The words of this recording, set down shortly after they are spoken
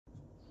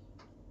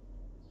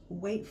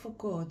Wait for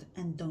God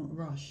and don't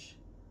rush.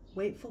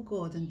 Wait for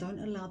God and don't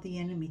allow the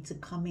enemy to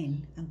come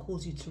in and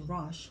cause you to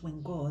rush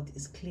when God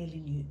is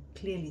clearly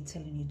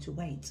telling you to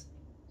wait.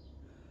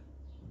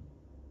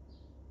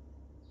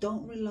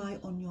 Don't rely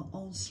on your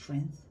own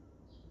strength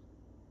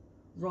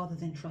rather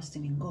than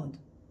trusting in God.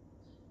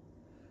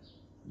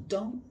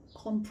 Don't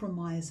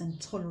compromise and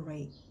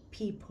tolerate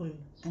people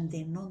and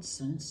their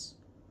nonsense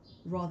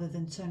rather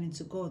than turning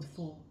to God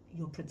for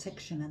your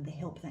protection and the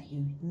help that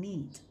you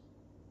need.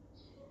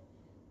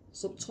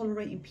 Stop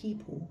tolerating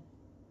people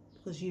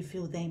because you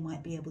feel they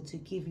might be able to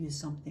give you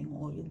something,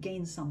 or you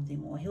gain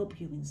something, or help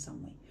you in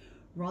some way,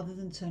 rather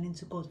than turning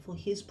to God for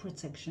His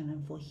protection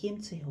and for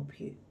Him to help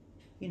you.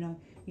 You know,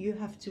 you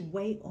have to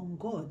wait on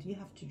God. You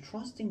have to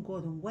trust in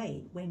God and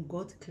wait when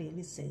God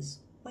clearly says,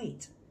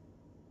 wait.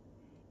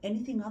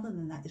 Anything other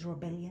than that is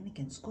rebellion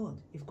against God.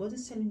 If God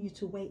is telling you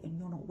to wait and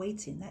you're not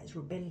waiting, that is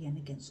rebellion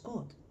against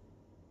God.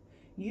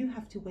 You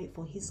have to wait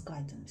for His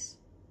guidance.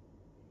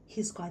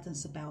 His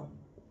guidance about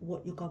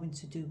what you're going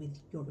to do with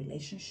your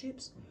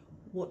relationships,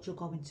 what you're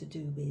going to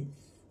do with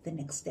the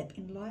next step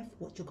in life,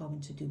 what you're going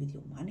to do with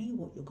your money,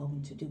 what you're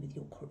going to do with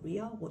your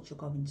career, what you're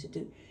going to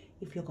do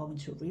if you're going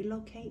to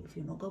relocate, if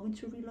you're not going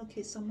to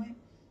relocate somewhere,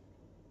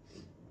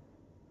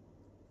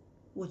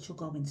 what you're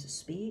going to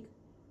speak.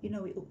 You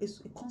know, it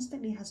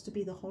constantly has to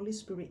be the Holy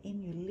Spirit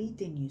in you,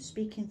 leading you,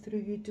 speaking through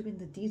you, doing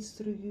the deeds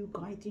through you,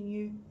 guiding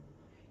you.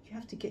 You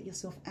have to get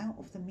yourself out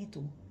of the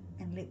middle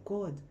and let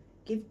God,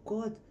 give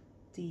God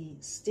the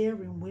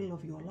steering wheel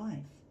of your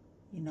life,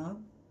 you know.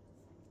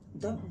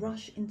 Don't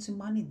rush into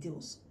money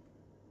deals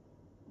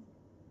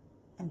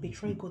and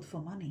betray God for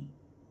money.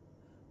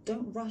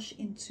 Don't rush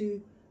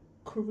into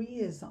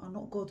careers that are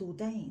not God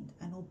ordained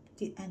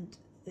and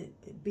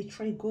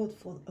betray God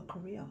for a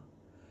career.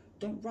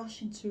 Don't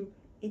rush into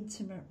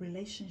intimate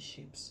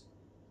relationships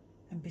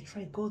and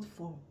betray God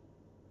for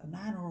a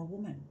man or a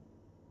woman.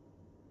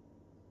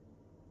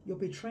 You're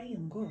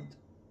betraying God.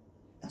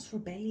 That's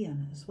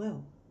rebellion as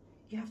well.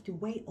 You have to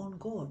wait on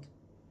God.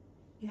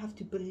 You have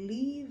to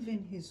believe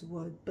in His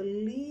word.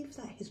 Believe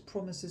that His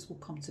promises will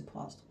come to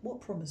pass. What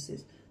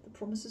promises? The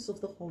promises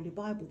of the Holy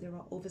Bible. There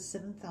are over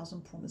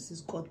 7,000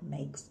 promises God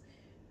makes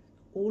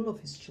all of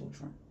His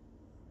children.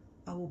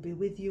 I will be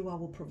with you. I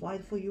will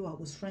provide for you. I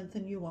will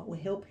strengthen you. I will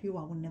help you.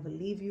 I will never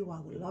leave you. I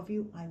will love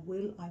you. I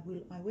will.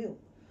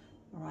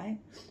 All right?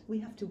 We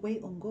have to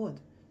wait on God.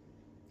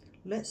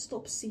 Let's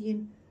stop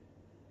seeing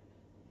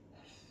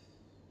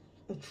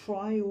a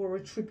trial or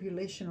a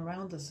tribulation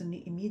around us and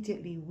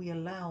immediately we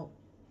allow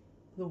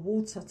the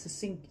water to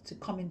sink, to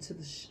come into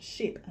the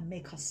ship and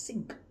make us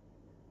sink.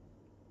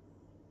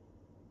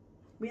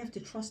 We have to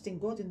trust in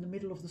God in the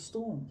middle of the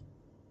storm,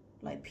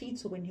 like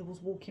Peter when he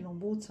was walking on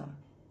water.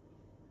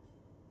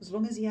 As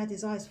long as he had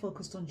his eyes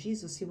focused on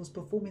Jesus, he was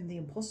performing the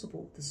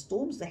impossible. The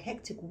storms, the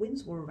hectic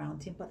winds were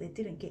around him, but they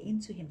didn't get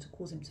into him to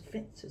cause him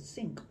to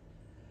sink.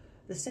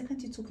 The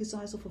second he took his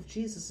eyes off of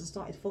Jesus and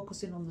started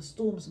focusing on the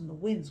storms and the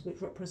winds,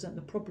 which represent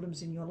the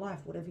problems in your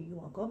life, whatever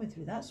you are going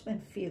through, that's when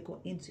fear got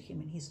into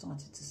him and he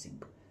started to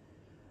sink.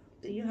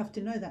 But you have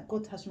to know that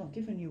God has not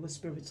given you a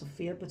spirit of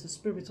fear, but a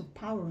spirit of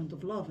power and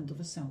of love and of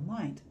a sound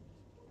mind.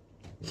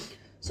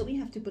 So we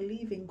have to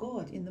believe in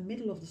God in the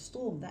middle of the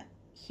storm that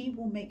He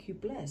will make you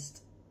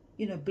blessed.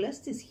 You know,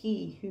 blessed is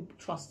he who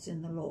trusts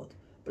in the Lord.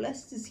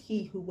 Blessed is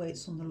he who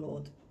waits on the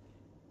Lord.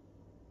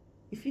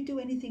 If you do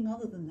anything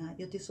other than that,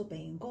 you're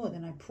disobeying God.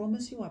 And I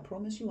promise you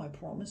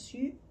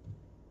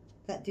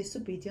that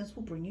disobedience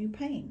will bring you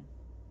pain.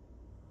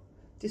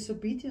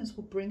 Disobedience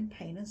will bring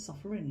pain and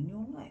suffering in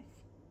your life.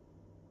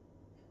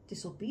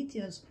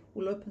 Disobedience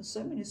will open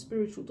so many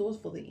spiritual doors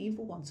for the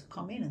evil one to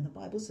come in. And the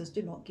Bible says,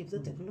 do not give the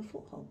devil a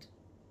foothold.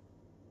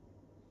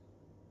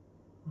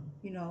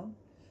 You know,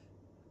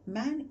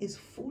 man is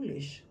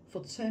foolish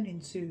for turning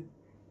to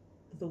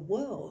the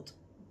world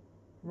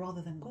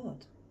rather than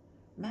God.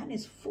 Man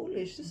is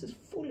foolish. This is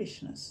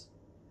foolishness.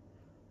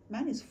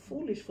 Man is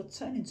foolish for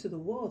turning to the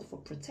world for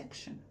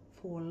protection,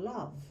 for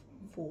love,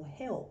 for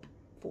help,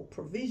 for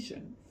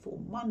provision, for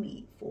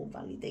money, for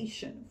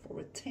validation,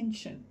 for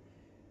attention,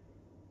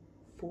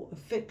 for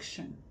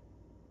affection.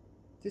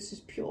 This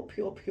is pure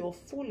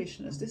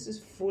foolishness. This is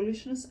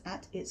foolishness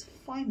at its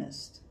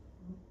finest.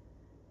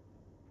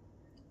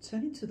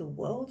 Turning to the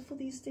world for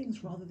these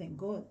things rather than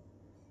God.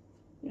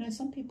 You know,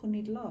 some people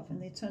need love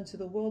and they turn to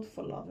the world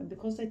for love. And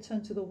because they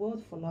turn to the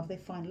world for love, they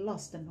find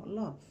lust and not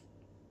love.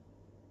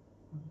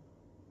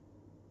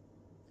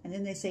 And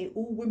then they say,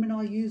 all women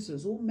are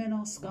users, all men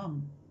are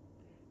scum.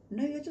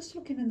 No, you're just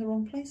looking in the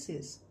wrong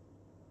places.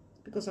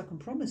 Because I can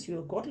promise you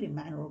a godly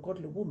man or a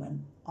godly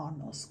woman are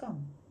not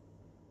scum.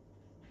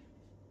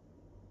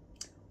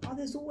 Oh,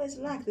 there's always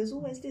lack, there's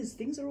always this.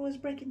 Things are always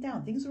breaking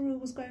down. Things are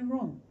always going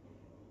wrong.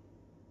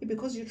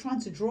 Because you're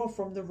trying to draw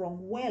from the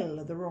wrong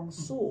well, the wrong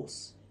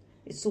source.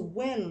 It's a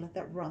well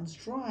that runs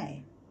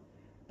dry.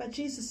 But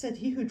Jesus said,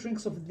 he who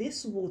drinks of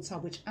this water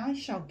which I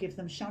shall give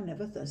them shall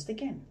never thirst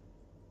again.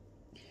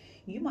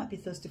 You might be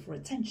thirsty for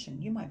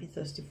attention. You might be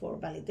thirsty for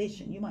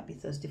validation. You might be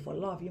thirsty for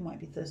love. You might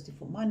be thirsty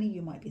for money.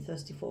 You might be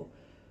thirsty for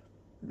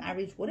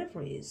marriage,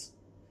 whatever it is,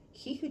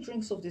 he who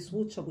drinks of this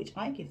water which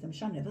I give them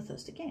shall never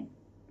thirst again.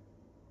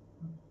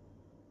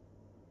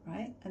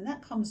 Right? And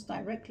that comes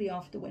directly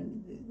after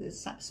when the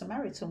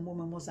Samaritan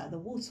woman was at the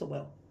water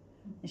well,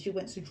 and she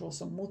went to draw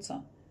some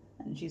water,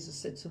 and Jesus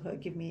said to her,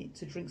 give me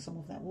to drink some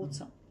of that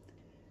water.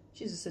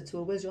 Jesus said to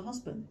her, where's your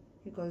husband?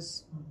 He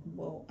goes,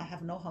 well, I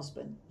have no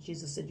husband.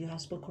 Jesus said, you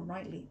have spoken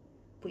rightly,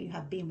 but you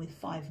have been with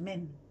 5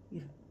 men.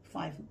 You've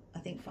five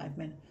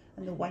men,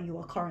 and the one you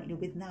are currently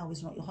with now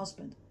is not your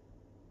husband.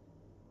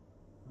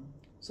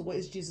 So what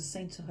is Jesus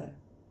saying to her?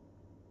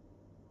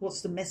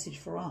 What's the message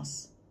for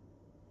us?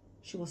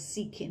 She was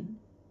seeking.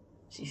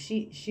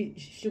 She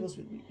was.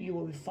 You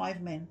were with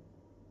 5 men,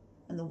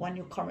 and the one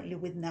you're currently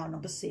with now,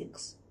 number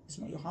 6, is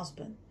not your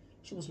husband.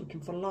 She was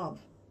looking for love,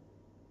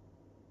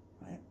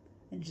 right?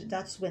 And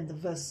that's when the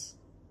verse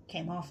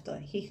came after.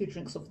 He who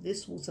drinks of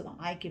this water that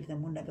I give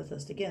them will never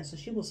thirst again. So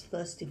she was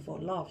thirsty for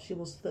love. She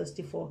was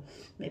thirsty for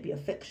maybe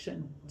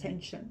affection,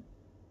 attention.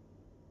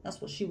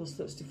 That's what she was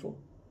thirsty for.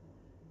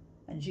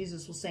 And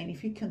Jesus was saying,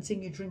 if you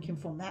continue drinking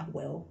from that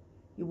well,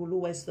 you will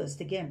always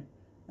thirst again.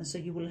 And so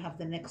you will have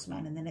the next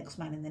man and the next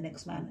man and the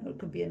next man. It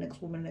could be a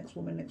next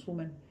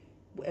woman,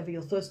 whatever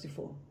you're thirsty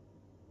for.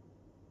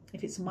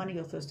 If it's money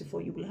you're thirsty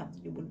for, you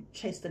will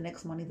chase the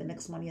next money, and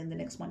the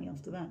next money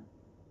after that.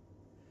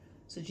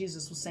 So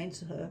Jesus was saying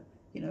to her,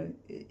 you know,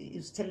 he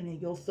was telling her,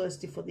 you're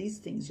thirsty for these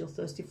things.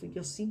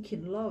 You're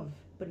seeking love,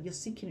 but you're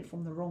seeking it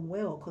from the wrong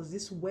well, because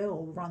this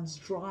well runs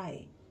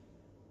dry.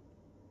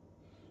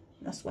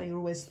 That's why you're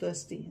always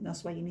thirsty, and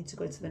that's why you need to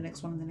go to the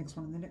next one and the next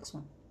one and the next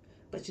one.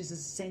 But Jesus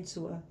is saying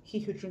to her, he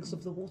who drinks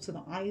of the water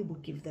that I will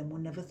give them will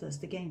never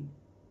thirst again.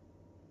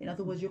 In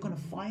other words, you're going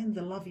to find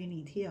the love you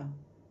need here.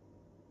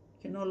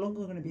 You're no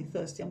longer going to be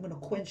thirsty. I'm going to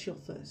quench your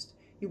thirst.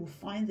 You will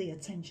find the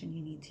attention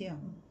you need here.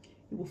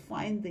 You will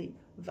find the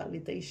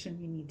validation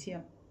you need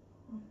here.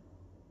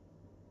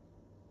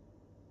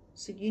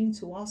 So you need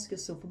to ask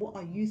yourself, what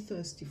are you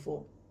thirsty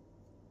for?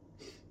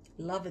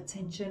 Love,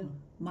 attention,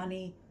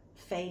 money,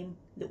 fame,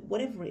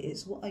 whatever it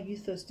is, what are you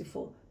thirsty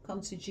for?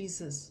 Come to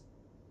Jesus.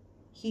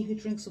 He who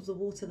drinks of the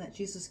water that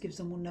Jesus gives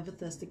them will never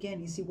thirst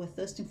again. You see, we're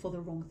thirsting for the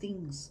wrong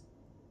things.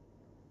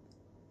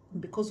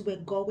 And because we're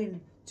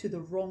going to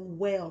the wrong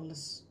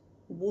wells,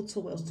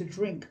 water wells to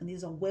drink, and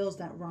these are wells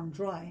that run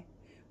dry,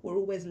 we're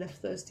always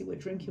left thirsty. We're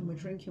drinking,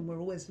 we're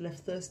always left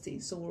thirsty.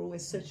 So we're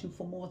always searching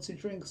for more to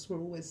drink, so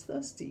we're always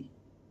thirsty.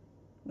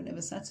 We're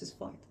never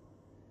satisfied.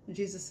 And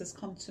Jesus says,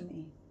 come to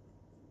me.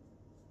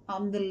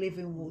 I'm the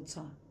living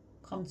water.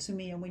 Come to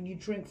me. And when you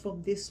drink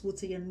from this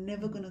water, you're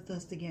never going to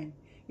thirst again.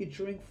 You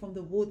drink from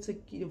the water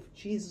of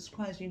Jesus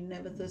Christ, you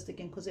never thirst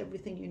again, because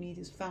everything you need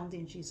is found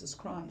in Jesus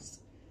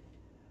Christ.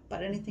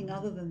 But anything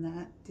other than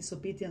that,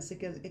 disobedience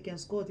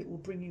against God, it will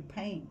bring you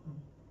pain.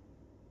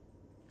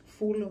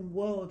 Fallen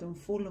world and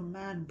fallen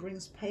man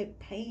brings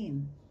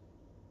pain.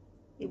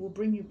 It will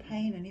bring you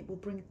pain, and it will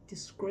bring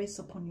disgrace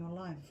upon your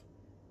life.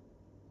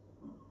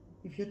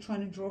 If you're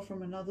trying to draw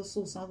from another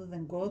source other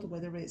than God,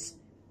 whether it's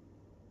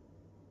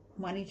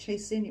money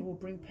chasing, it will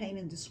bring pain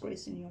and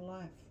disgrace in your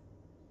life.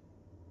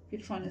 If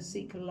you're trying to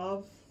seek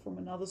love from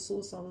another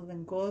source other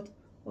than God,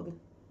 or the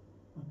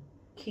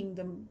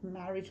kingdom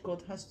marriage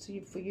God has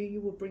for you,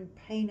 you will bring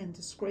pain and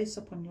disgrace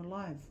upon your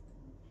life.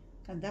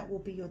 And that will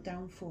be your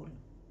downfall.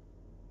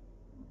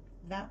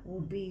 That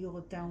will be your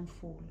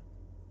downfall.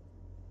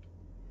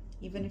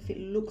 Even if it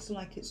looks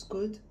like it's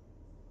good,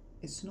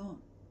 it's not.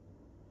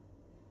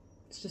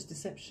 It's just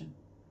deception.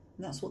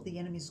 And that's what the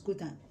enemy is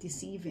good at,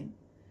 deceiving.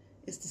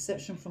 It's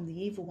deception from the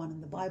evil one.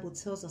 And the Bible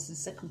tells us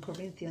in 2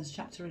 Corinthians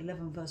chapter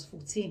 11 verse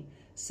 14,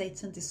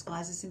 Satan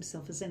disguises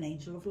himself as an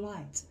angel of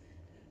light.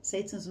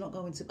 Satan's not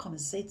going to come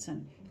as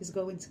Satan. He's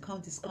going to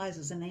come disguised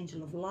as an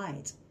angel of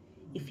light.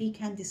 If he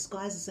can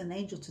disguise as an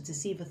angel to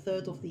deceive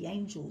 1/3 of the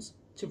angels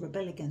to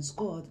rebel against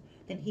God,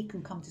 then he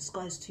can come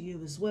disguised to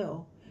you as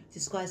well,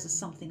 disguised as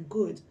something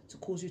good to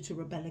cause you to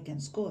rebel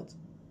against God,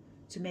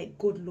 to make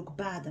good look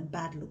bad and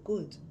bad look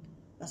good.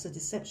 That's a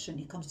deception.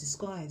 He comes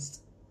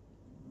disguised.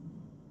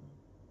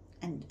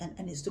 And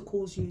it's to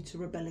cause you to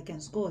rebel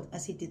against God,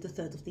 as he did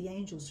 1/3 of the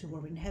angels who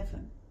were in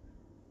heaven.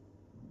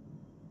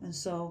 And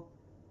so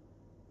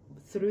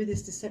through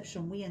this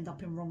deception, we end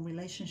up in wrong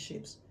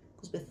relationships,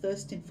 because we're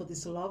thirsting for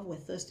this love, we're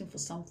thirsting for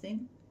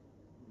something,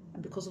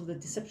 and because of the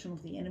deception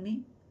of the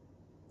enemy,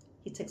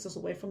 he takes us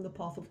away from the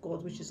path of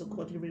God, which is a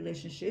godly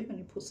relationship, and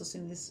he puts us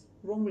in this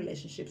wrong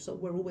relationship. So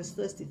we're always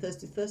thirsty,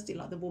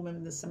 like the woman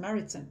and the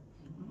Samaritan.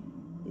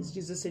 As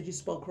Jesus said, you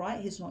spoke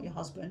right, he's not your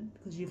husband,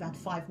 because you've had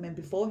 5 men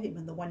before him,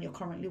 and the one you're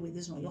currently with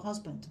is not your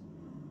husband.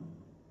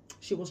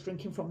 She was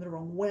drinking from the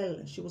wrong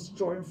well. She was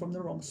drawing from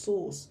the wrong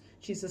source.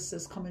 Jesus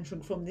says, come and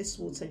drink from this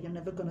water. You're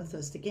never going to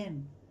thirst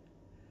again.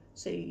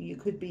 So you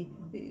could be,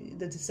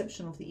 the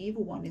deception of the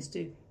evil one is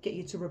to get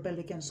you to rebel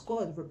against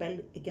God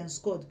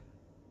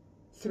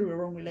through a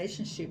wrong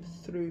relationship,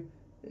 through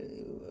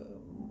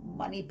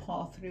money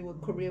path, through a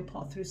career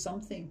path, through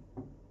something.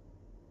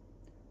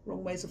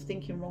 Wrong ways of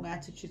thinking, wrong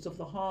attitudes of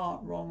the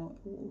heart, wrong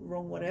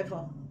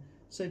whatever.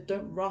 So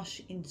don't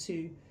rush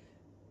into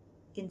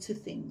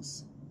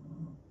things.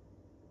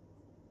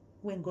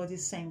 when God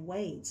is saying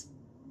wait,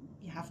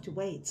 you have to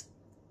wait.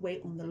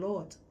 Wait on the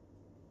Lord.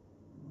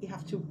 You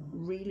have to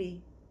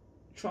really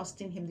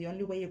trust in him. The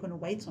only way you're going to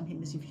wait on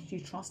him is if you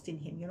trust in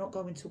him. You're not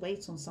going to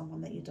wait on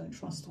someone that you don't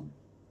trust on,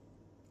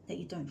 that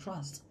you don't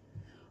trust.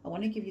 I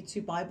want to give you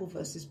 2 Bible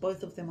verses.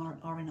 Both of them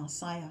are in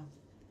Isaiah.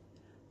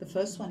 The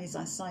first one is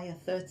Isaiah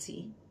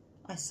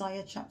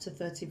chapter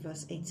 30,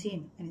 verse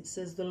 18. And it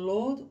says, the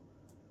Lord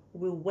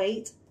will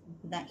wait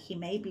that he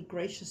may be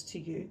gracious to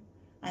you,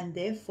 and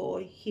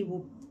therefore he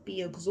will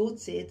be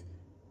exalted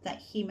that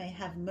he may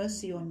have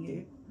mercy on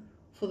you.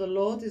 For the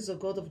Lord is a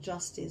God of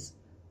justice.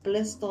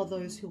 Blessed are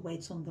those who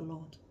wait on the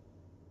Lord.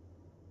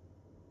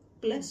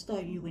 Blessed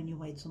are you when you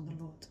wait on the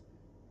Lord.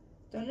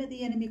 Don't let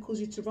the enemy cause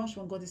you to rush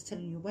when God is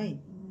telling you wait.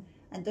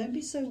 And don't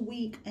be so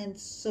weak and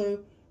so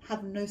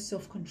have no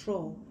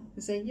self-control.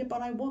 You say, yeah,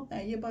 but I want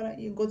that. Yeah, but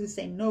and God is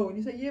saying no. And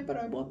you say, yeah, but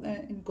I want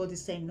that. And God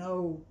is saying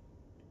no.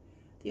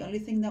 The only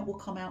thing that will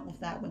come out of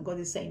that when God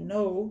is saying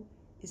no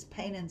is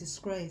pain and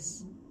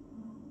disgrace.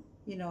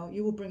 You know,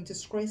 you will bring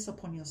disgrace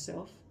upon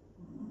yourself.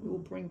 You will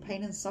bring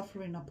pain and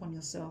suffering upon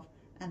yourself.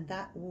 And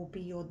that will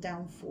be your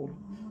downfall.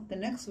 The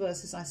next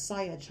verse is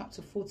Isaiah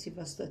chapter 40,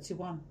 verse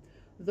 31.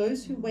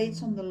 Those who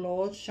wait on the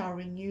Lord shall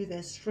renew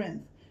their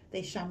strength.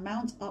 They shall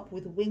mount up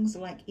with wings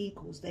like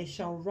eagles. They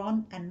shall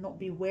run and not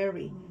be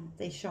weary.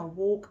 They shall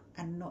walk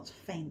and not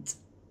faint.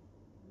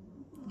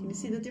 Can you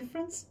see the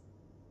difference?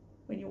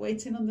 When you're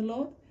waiting on the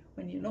Lord,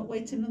 when you're not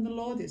waiting on the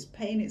Lord, it's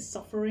pain, it's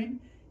suffering.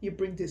 You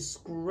bring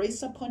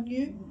disgrace upon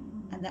you,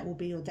 and that will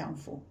be your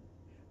downfall.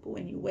 But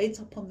when you wait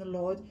upon the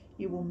Lord,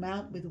 you will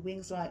mount with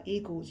wings like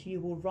eagles. You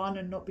will run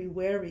and not be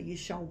weary. You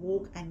shall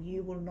walk and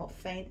you will not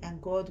faint.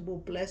 And God will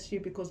bless you,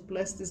 because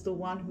blessed is the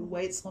one who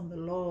waits on the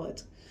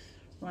Lord.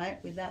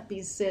 Right? With that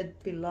being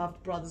said,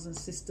 beloved brothers and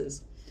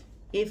sisters,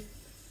 if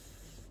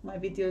my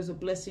videos are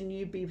blessing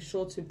you, be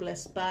sure to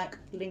bless back.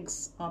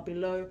 Links are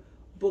below.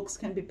 Books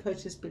can be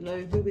purchased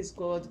below. Who is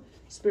God?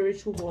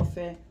 Spiritual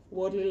Warfare,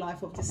 Worldly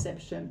Life of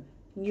Deception,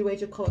 New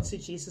Age Occult to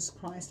Jesus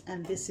Christ,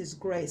 and This is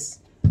Grace.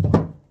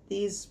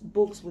 These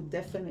books would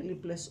definitely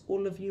bless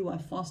all of you. I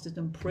fasted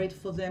and prayed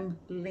for them.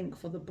 Link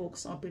for the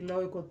books are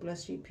below. God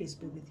bless you. Peace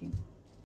be with you.